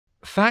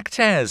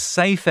Factair's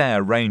Safe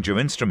Air range of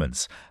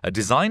instruments are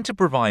designed to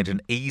provide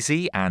an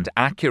easy and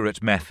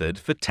accurate method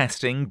for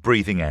testing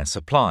breathing air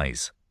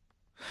supplies.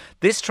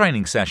 This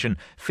training session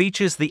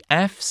features the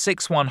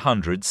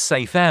F6100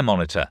 Safe Air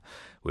Monitor,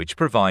 which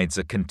provides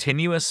a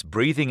continuous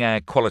breathing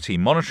air quality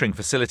monitoring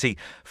facility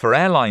for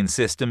airline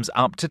systems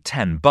up to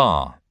 10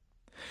 bar.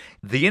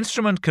 The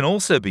instrument can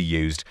also be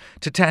used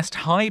to test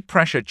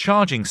high-pressure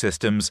charging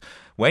systems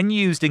when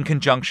used in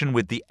conjunction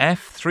with the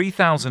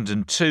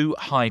F3002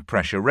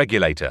 high-pressure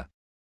regulator.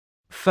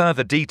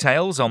 Further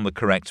details on the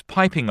correct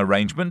piping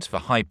arrangement for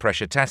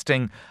high-pressure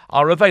testing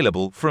are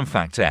available from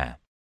Factair.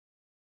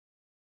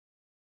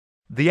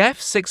 The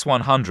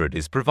F6100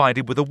 is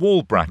provided with a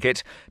wall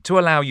bracket to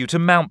allow you to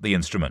mount the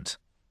instrument.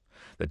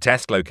 The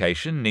test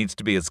location needs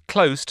to be as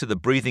close to the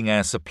breathing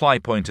air supply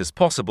point as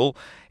possible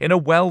in a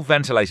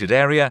well-ventilated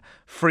area,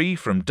 free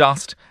from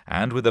dust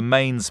and with a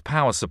mains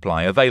power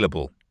supply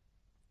available.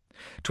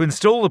 To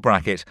install the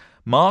bracket,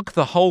 mark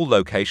the hole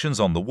locations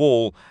on the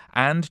wall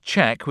and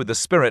check with the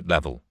spirit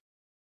level.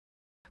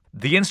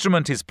 The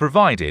instrument is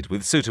provided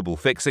with suitable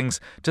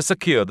fixings to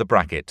secure the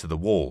bracket to the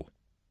wall.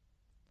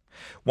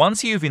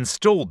 Once you've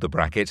installed the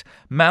bracket,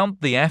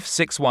 mount the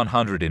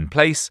F6100 in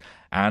place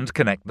and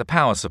connect the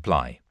power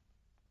supply.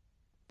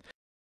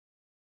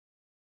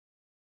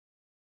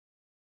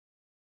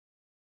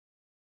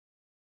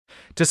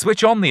 To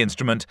switch on the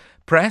instrument,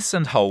 press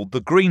and hold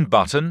the green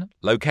button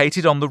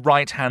located on the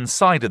right-hand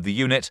side of the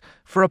unit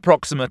for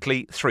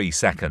approximately 3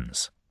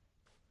 seconds.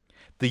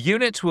 The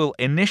unit will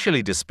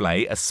initially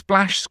display a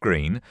splash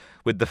screen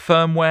with the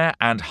firmware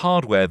and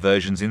hardware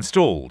versions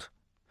installed.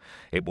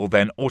 It will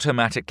then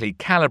automatically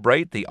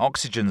calibrate the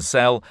oxygen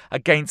cell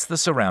against the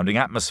surrounding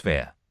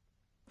atmosphere.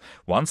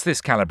 Once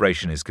this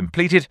calibration is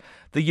completed,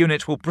 the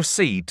unit will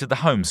proceed to the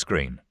home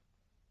screen.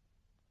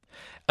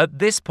 At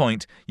this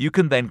point, you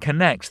can then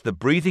connect the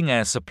breathing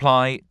air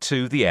supply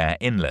to the air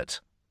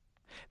inlet.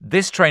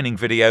 This training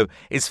video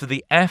is for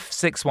the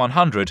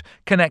F6100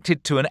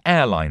 connected to an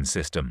airline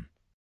system.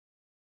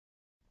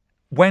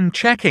 When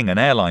checking an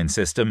airline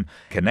system,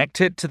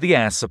 connect it to the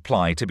air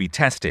supply to be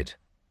tested.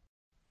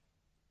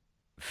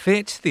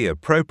 Fit the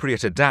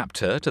appropriate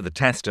adapter to the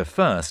tester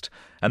first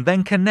and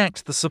then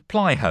connect the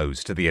supply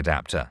hose to the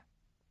adapter.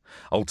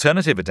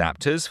 Alternative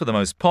adapters for the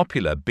most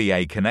popular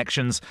BA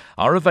connections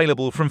are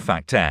available from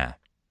Factair.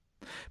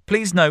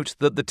 Please note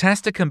that the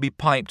tester can be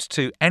piped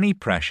to any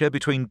pressure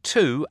between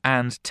 2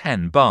 and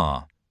 10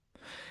 bar.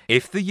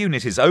 If the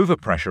unit is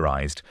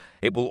overpressurized,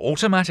 it will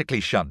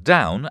automatically shut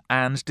down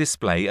and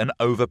display an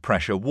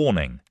overpressure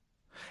warning.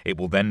 It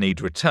will then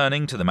need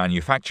returning to the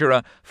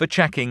manufacturer for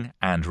checking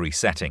and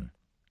resetting.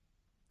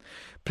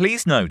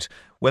 Please note,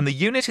 when the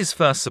unit is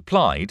first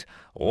supplied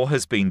or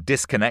has been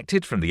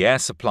disconnected from the air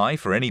supply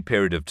for any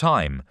period of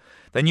time,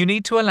 then you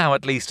need to allow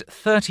at least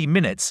 30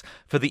 minutes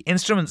for the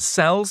instrument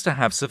cells to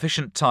have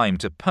sufficient time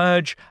to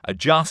purge,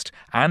 adjust,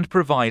 and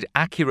provide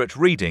accurate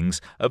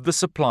readings of the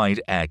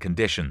supplied air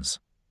conditions.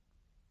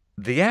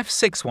 The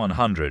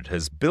F6100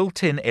 has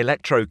built-in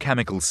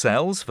electrochemical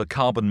cells for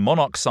carbon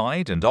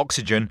monoxide and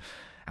oxygen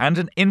and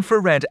an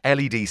infrared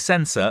LED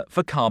sensor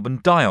for carbon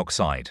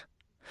dioxide.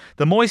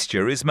 The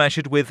moisture is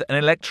measured with an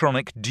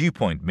electronic dew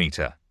point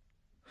meter.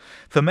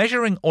 For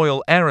measuring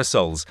oil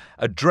aerosols,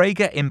 a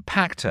Draeger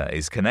impactor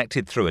is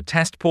connected through a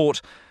test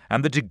port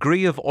and the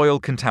degree of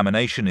oil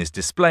contamination is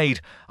displayed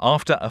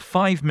after a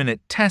 5-minute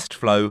test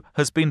flow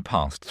has been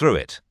passed through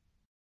it.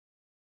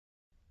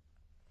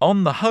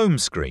 On the home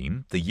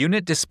screen, the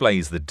unit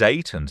displays the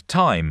date and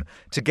time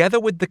together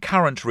with the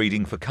current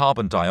reading for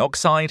carbon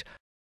dioxide,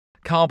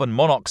 carbon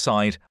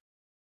monoxide,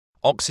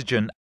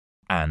 oxygen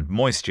and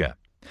moisture.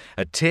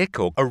 A tick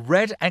or a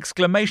red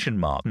exclamation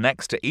mark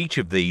next to each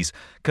of these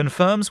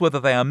confirms whether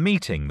they are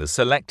meeting the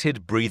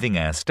selected breathing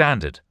air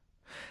standard.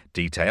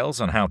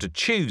 Details on how to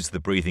choose the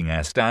breathing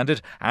air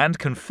standard and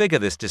configure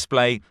this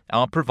display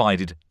are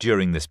provided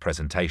during this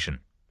presentation.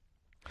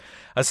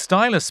 A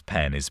stylus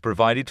pen is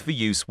provided for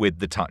use with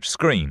the touch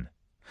screen.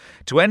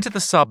 To enter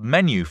the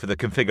sub-menu for the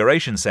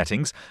configuration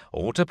settings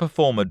or to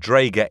perform a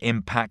Draeger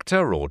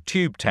impactor or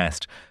tube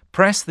test,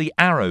 press the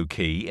arrow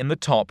key in the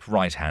top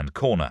right-hand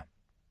corner.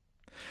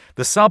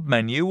 The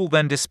sub-menu will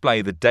then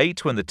display the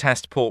date when the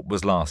test port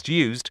was last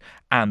used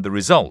and the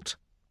result.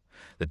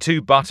 The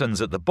 2 buttons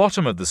at the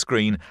bottom of the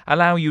screen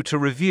allow you to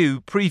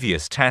review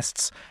previous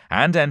tests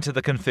and enter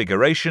the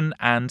configuration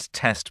and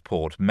test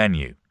port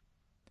menu.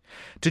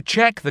 To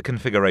check the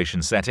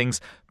configuration settings,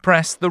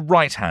 press the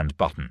right-hand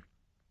button.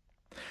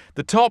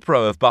 The top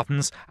row of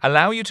buttons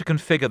allow you to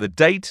configure the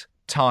date,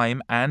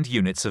 time and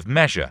units of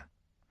measure.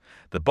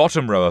 The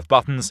bottom row of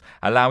buttons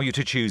allow you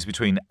to choose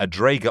between a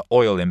Draeger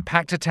oil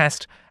impactor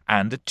test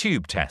and a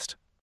tube test.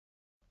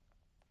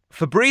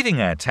 For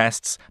breathing air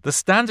tests, the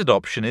standard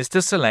option is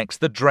to select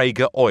the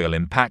Draeger oil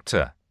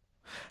impactor.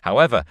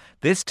 However,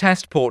 this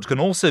test port can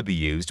also be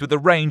used with a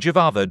range of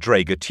other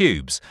Draeger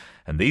tubes,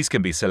 and these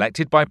can be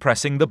selected by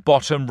pressing the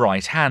bottom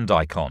right-hand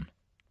icon.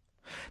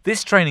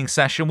 This training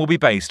session will be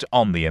based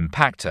on the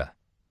impactor.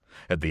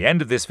 At the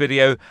end of this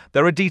video,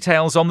 there are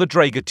details on the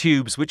Draeger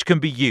tubes which can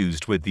be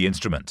used with the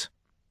instrument.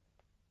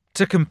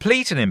 To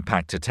complete an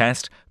impactor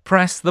test,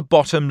 press the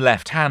bottom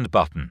left-hand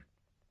button.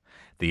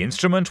 The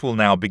instrument will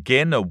now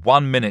begin a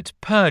 1-minute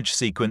purge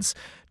sequence,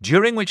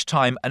 during which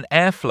time an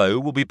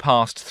airflow will be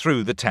passed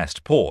through the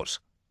test port.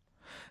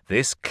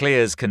 This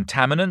clears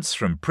contaminants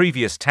from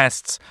previous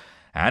tests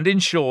and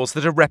ensures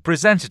that a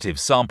representative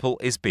sample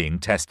is being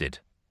tested.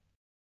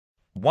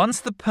 Once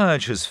the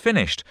purge has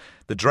finished,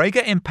 the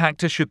Draeger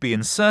impactor should be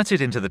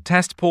inserted into the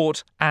test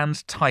port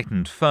and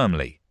tightened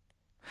firmly.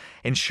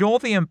 Ensure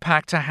the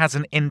impactor has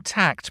an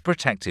intact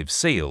protective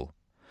seal.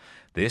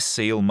 This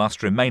seal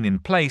must remain in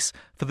place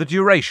for the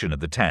duration of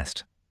the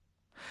test.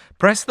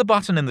 Press the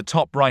button in the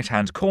top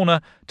right-hand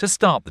corner to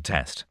start the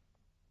test.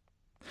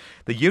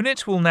 The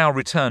unit will now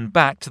return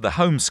back to the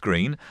home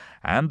screen,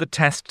 and the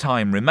test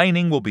time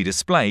remaining will be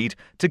displayed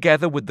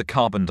together with the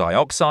carbon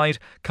dioxide,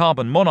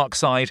 carbon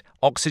monoxide,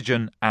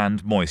 oxygen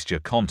and moisture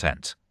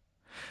content.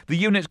 The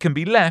unit can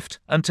be left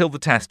until the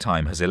test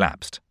time has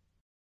elapsed.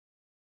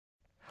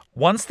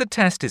 Once the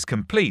test is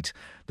complete,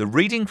 the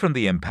reading from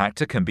the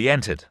impactor can be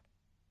entered.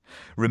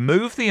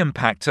 Remove the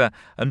impactor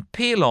and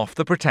peel off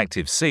the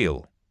protective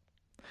seal.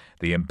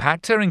 The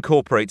impactor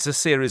incorporates a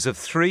series of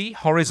 3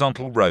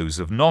 horizontal rows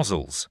of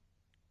nozzles.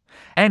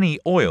 Any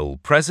oil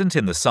present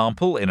in the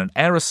sample in an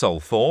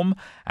aerosol form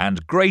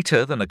and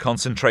greater than a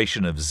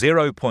concentration of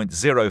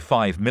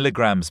 0.05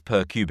 milligrams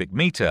per cubic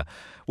meter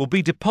will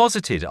be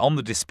deposited on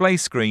the display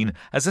screen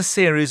as a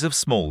series of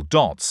small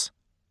dots.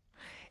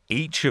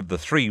 Each of the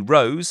 3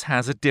 rows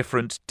has a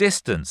different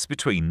distance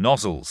between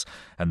nozzles,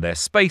 and their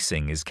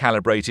spacing is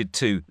calibrated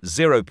to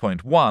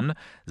 0.1,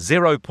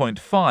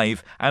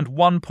 0.5 and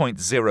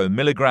 1.0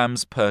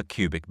 milligrams per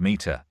cubic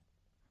meter.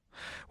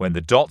 When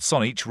the dots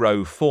on each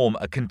row form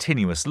a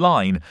continuous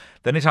line,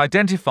 then it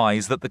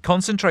identifies that the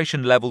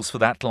concentration levels for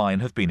that line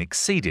have been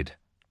exceeded.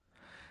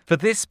 For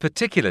this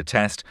particular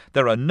test,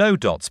 there are no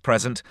dots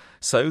present,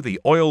 so the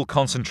oil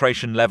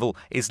concentration level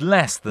is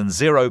less than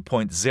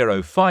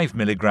 0.05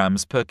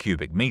 milligrams per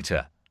cubic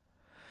meter.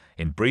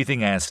 In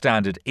breathing air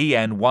standard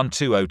EN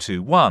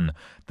 12021,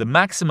 the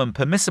maximum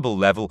permissible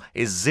level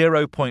is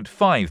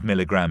 0.5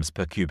 milligrams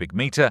per cubic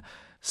meter,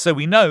 so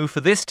we know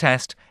for this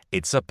test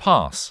it's a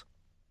pass.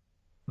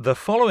 The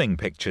following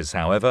pictures,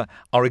 however,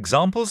 are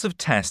examples of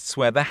tests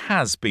where there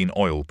has been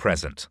oil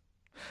present.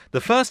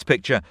 The first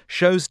picture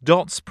shows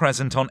dots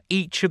present on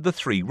each of the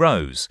 3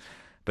 rows,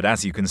 but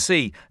as you can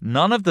see,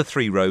 none of the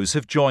 3 rows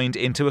have joined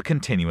into a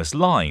continuous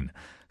line,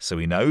 so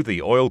we know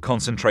the oil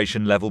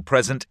concentration level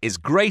present is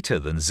greater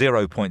than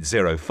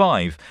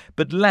 0.05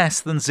 but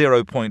less than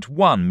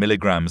 0.1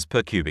 milligrams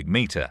per cubic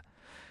meter.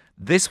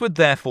 This would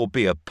therefore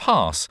be a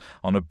pass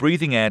on a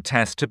breathing air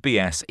test to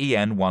BS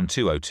EN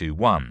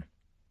 12021.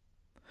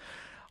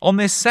 On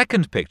this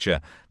second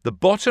picture, the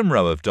bottom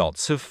row of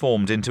dots have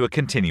formed into a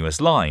continuous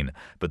line,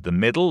 but the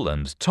middle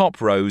and top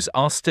rows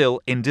are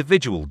still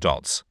individual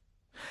dots.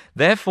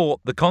 Therefore,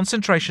 the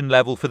concentration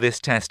level for this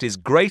test is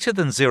greater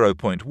than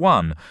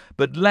 0.1,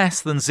 but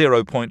less than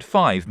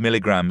 0.5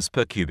 milligrams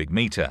per cubic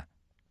meter.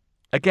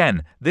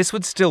 Again, this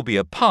would still be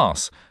a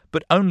pass,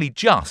 but only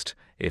just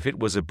if it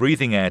was a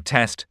breathing air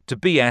test to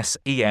BS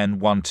EN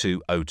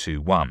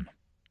 12021.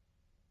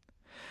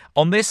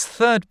 On this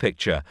third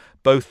picture,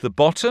 both the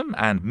bottom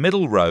and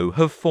middle row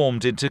have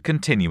formed into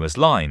continuous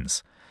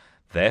lines.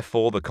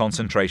 Therefore, the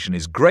concentration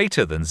is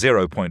greater than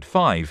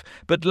 0.5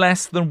 but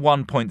less than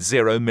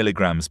 1.0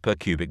 milligrams per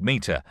cubic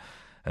meter,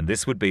 and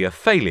this would be a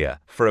failure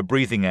for a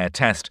breathing air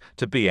test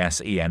to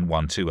BS EN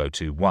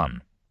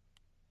 12021.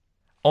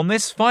 On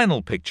this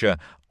final picture,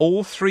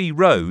 all 3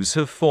 rows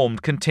have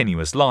formed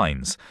continuous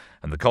lines,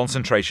 and the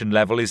concentration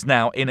level is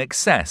now in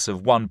excess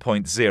of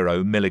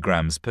 1.0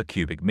 milligrams per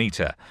cubic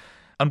meter.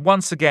 And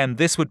once again,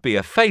 this would be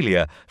a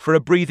failure for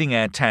a breathing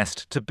air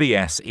test to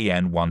BS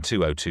EN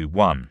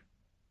 12021.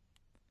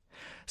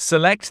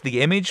 Select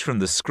the image from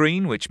the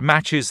screen which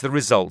matches the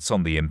results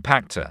on the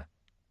impactor.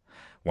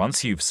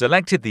 Once you've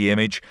selected the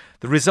image,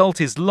 the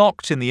result is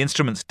locked in the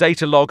instrument's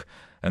data log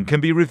and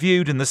can be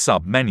reviewed in the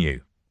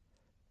sub-menu.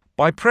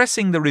 By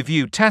pressing the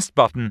Review Test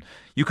button,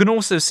 you can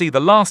also see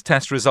the last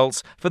test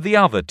results for the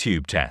other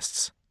tube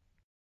tests.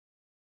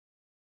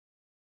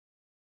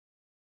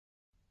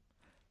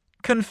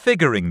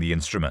 Configuring the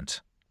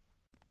instrument.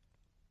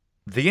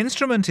 The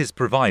instrument is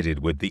provided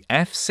with the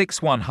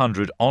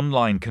F6100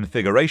 online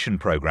configuration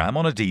program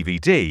on a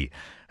DVD,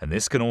 and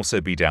this can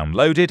also be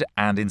downloaded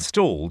and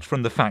installed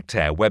from the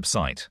Factair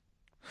website.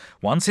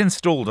 Once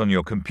installed on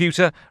your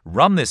computer,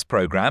 run this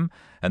program,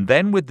 and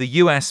then with the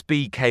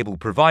USB cable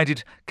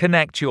provided,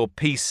 connect your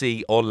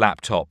PC or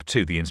laptop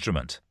to the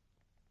instrument.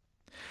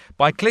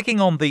 By clicking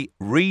on the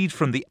Read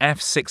from the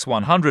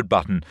F6100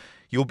 button,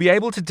 you'll be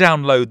able to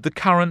download the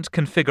current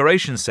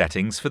configuration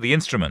settings for the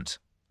instrument.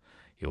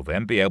 You'll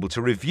then be able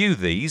to review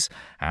these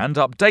and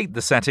update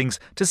the settings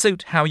to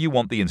suit how you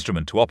want the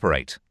instrument to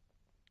operate.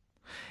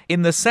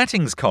 In the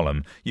Settings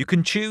column, you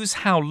can choose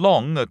how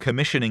long a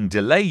commissioning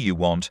delay you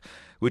want,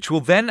 which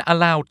will then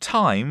allow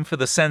time for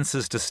the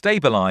sensors to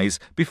stabilize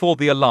before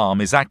the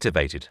alarm is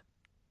activated.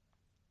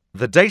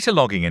 The data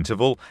logging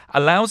interval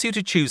allows you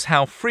to choose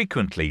how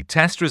frequently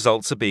test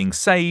results are being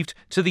saved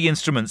to the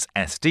instrument's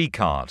SD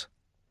card.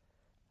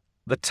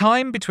 The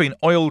time between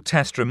oil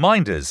test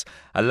reminders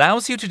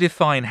allows you to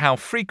define how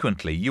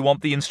frequently you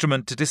want the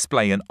instrument to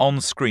display an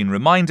on-screen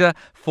reminder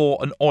for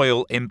an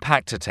oil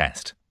impactor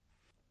test.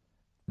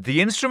 The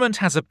instrument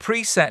has a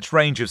preset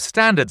range of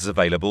standards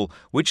available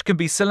which can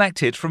be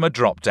selected from a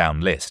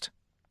drop-down list.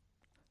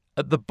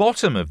 At the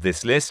bottom of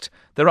this list,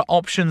 there are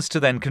options to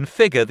then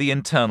configure the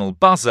internal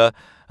buzzer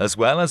as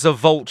well as a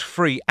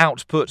volt-free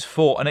output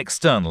for an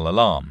external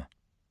alarm.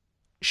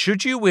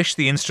 Should you wish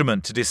the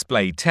instrument to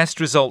display test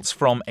results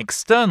from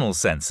external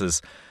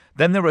sensors,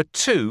 then there are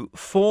two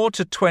 4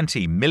 to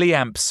 20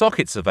 milliamp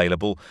sockets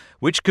available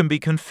which can be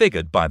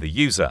configured by the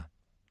user.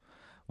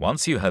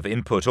 Once you have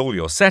input all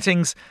your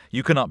settings,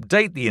 you can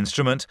update the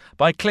instrument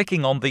by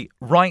clicking on the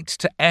Write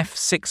to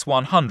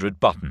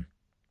F6100 button.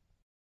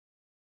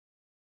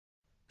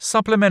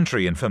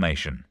 Supplementary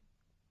information.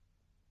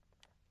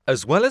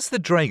 As well as the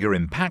Draeger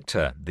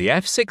impactor, the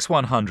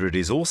F6100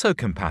 is also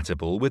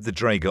compatible with the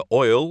Draeger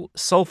oil,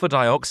 sulfur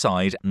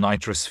dioxide,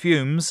 nitrous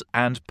fumes,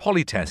 and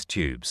polytest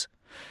tubes.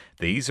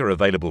 These are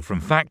available from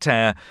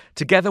Factair,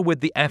 together with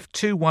the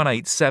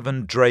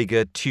F2187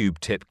 Draeger tube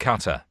tip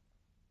cutter.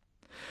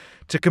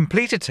 To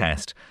complete a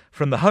test,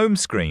 from the home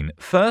screen,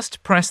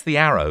 first press the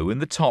arrow in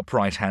the top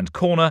right-hand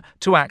corner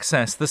to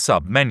access the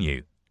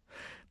sub-menu.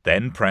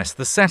 Then press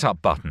the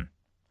Setup button.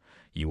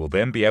 You will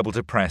then be able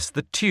to press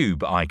the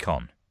tube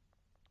icon.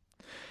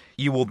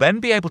 You will then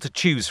be able to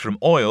choose from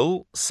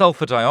oil,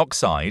 sulfur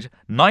dioxide,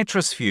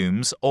 nitrous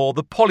fumes, or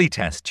the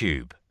polytest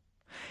tube.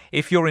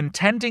 If you're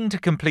intending to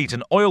complete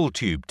an oil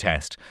tube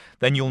test,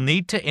 then you'll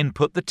need to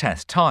input the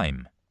test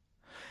time.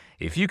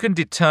 If you can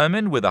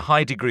determine with a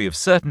high degree of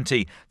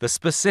certainty the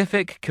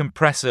specific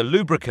compressor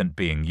lubricant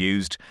being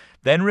used,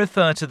 then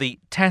refer to the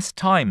test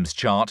times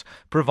chart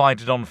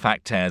provided on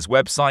Factair's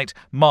website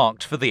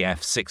marked for the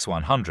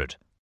F6100.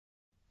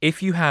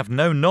 If you have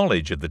no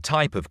knowledge of the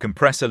type of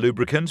compressor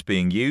lubricant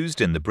being used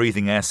in the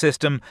breathing air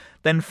system,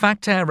 then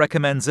Factair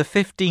recommends a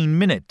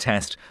 15-minute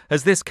test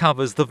as this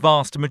covers the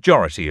vast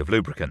majority of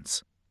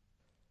lubricants.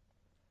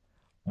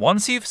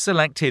 Once you've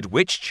selected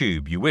which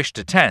tube you wish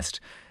to test,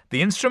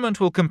 the instrument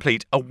will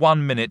complete a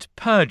 1-minute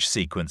purge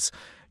sequence,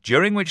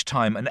 during which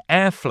time an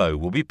airflow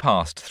will be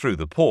passed through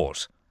the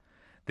port.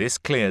 This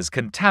clears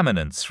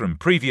contaminants from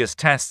previous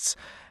tests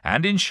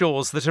and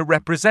ensures that a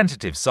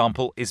representative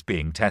sample is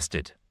being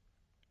tested.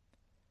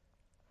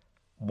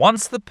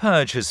 Once the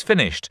purge has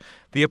finished,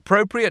 the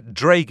appropriate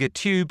Draeger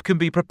tube can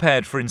be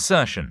prepared for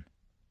insertion.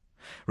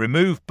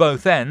 Remove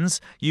both ends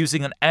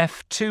using an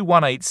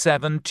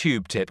F2187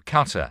 tube tip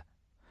cutter.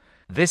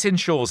 This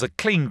ensures a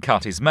clean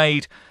cut is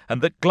made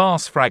and that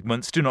glass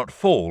fragments do not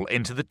fall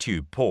into the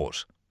tube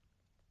port.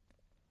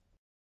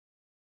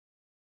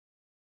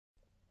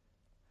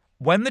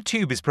 When the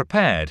tube is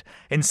prepared,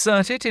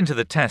 insert it into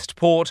the test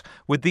port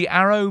with the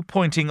arrow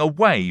pointing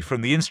away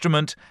from the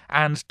instrument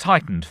and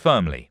tightened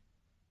firmly.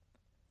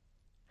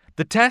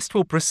 The test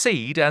will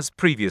proceed as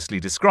previously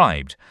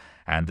described,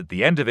 and at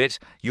the end of it,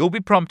 you'll be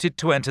prompted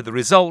to enter the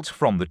result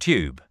from the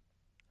tube.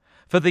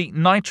 For the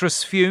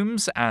nitrous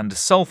fumes and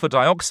sulfur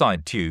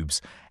dioxide tubes,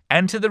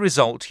 enter the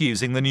result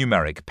using the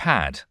numeric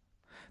pad.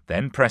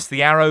 Then press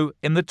the arrow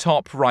in the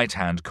top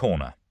right-hand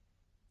corner.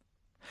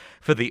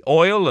 For the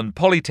oil and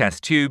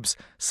polytest tubes,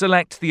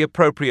 select the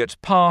appropriate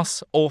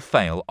pass or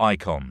fail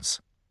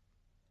icons.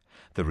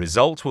 The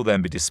result will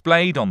then be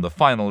displayed on the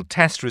final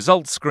test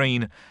results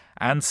screen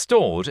and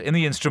stored in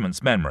the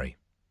instrument's memory.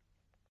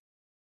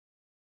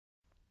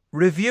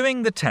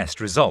 Reviewing the test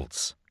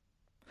results.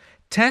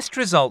 Test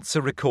results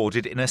are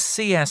recorded in a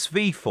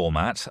CSV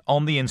format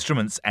on the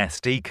instrument's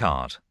SD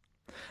card.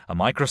 A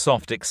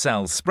Microsoft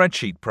Excel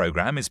spreadsheet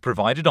program is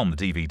provided on the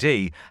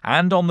DVD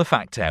and on the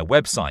Factair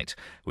website,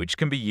 which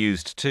can be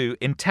used to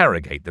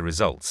interrogate the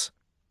results.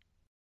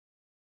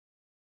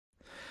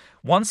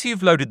 Once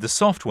you've loaded the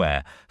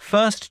software,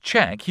 first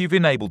check you've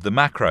enabled the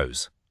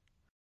macros.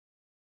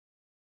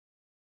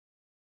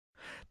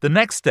 The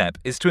next step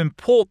is to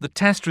import the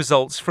test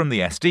results from the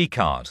SD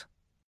card.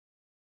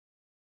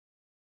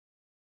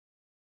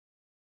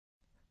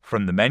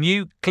 From the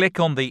menu,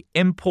 click on the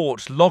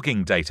Import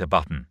Logging Data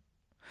button.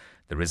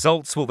 The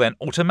results will then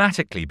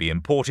automatically be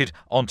imported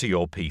onto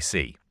your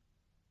PC.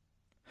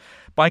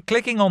 By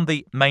clicking on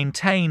the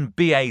Maintain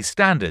BA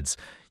Standards,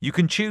 you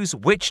can choose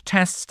which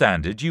test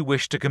standard you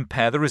wish to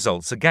compare the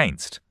results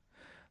against.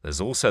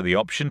 There's also the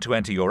option to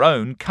enter your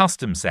own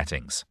custom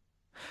settings.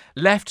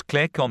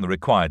 Left-click on the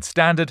required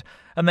standard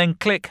and then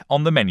click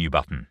on the menu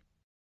button.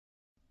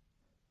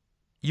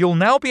 You'll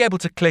now be able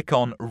to click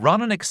on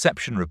Run an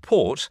Exception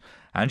Report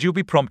and you'll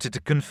be prompted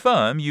to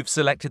confirm you've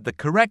selected the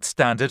correct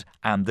standard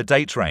and the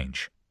date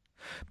range.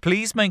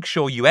 Please make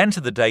sure you enter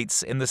the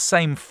dates in the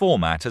same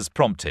format as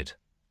prompted.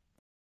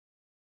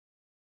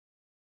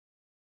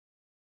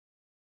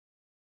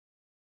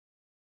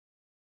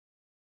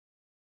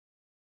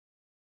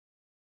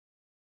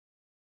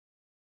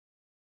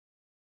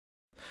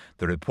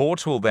 The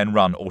report will then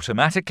run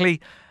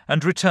automatically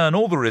and return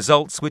all the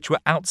results which were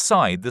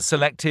outside the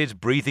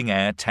selected breathing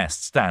air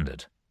test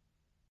standard.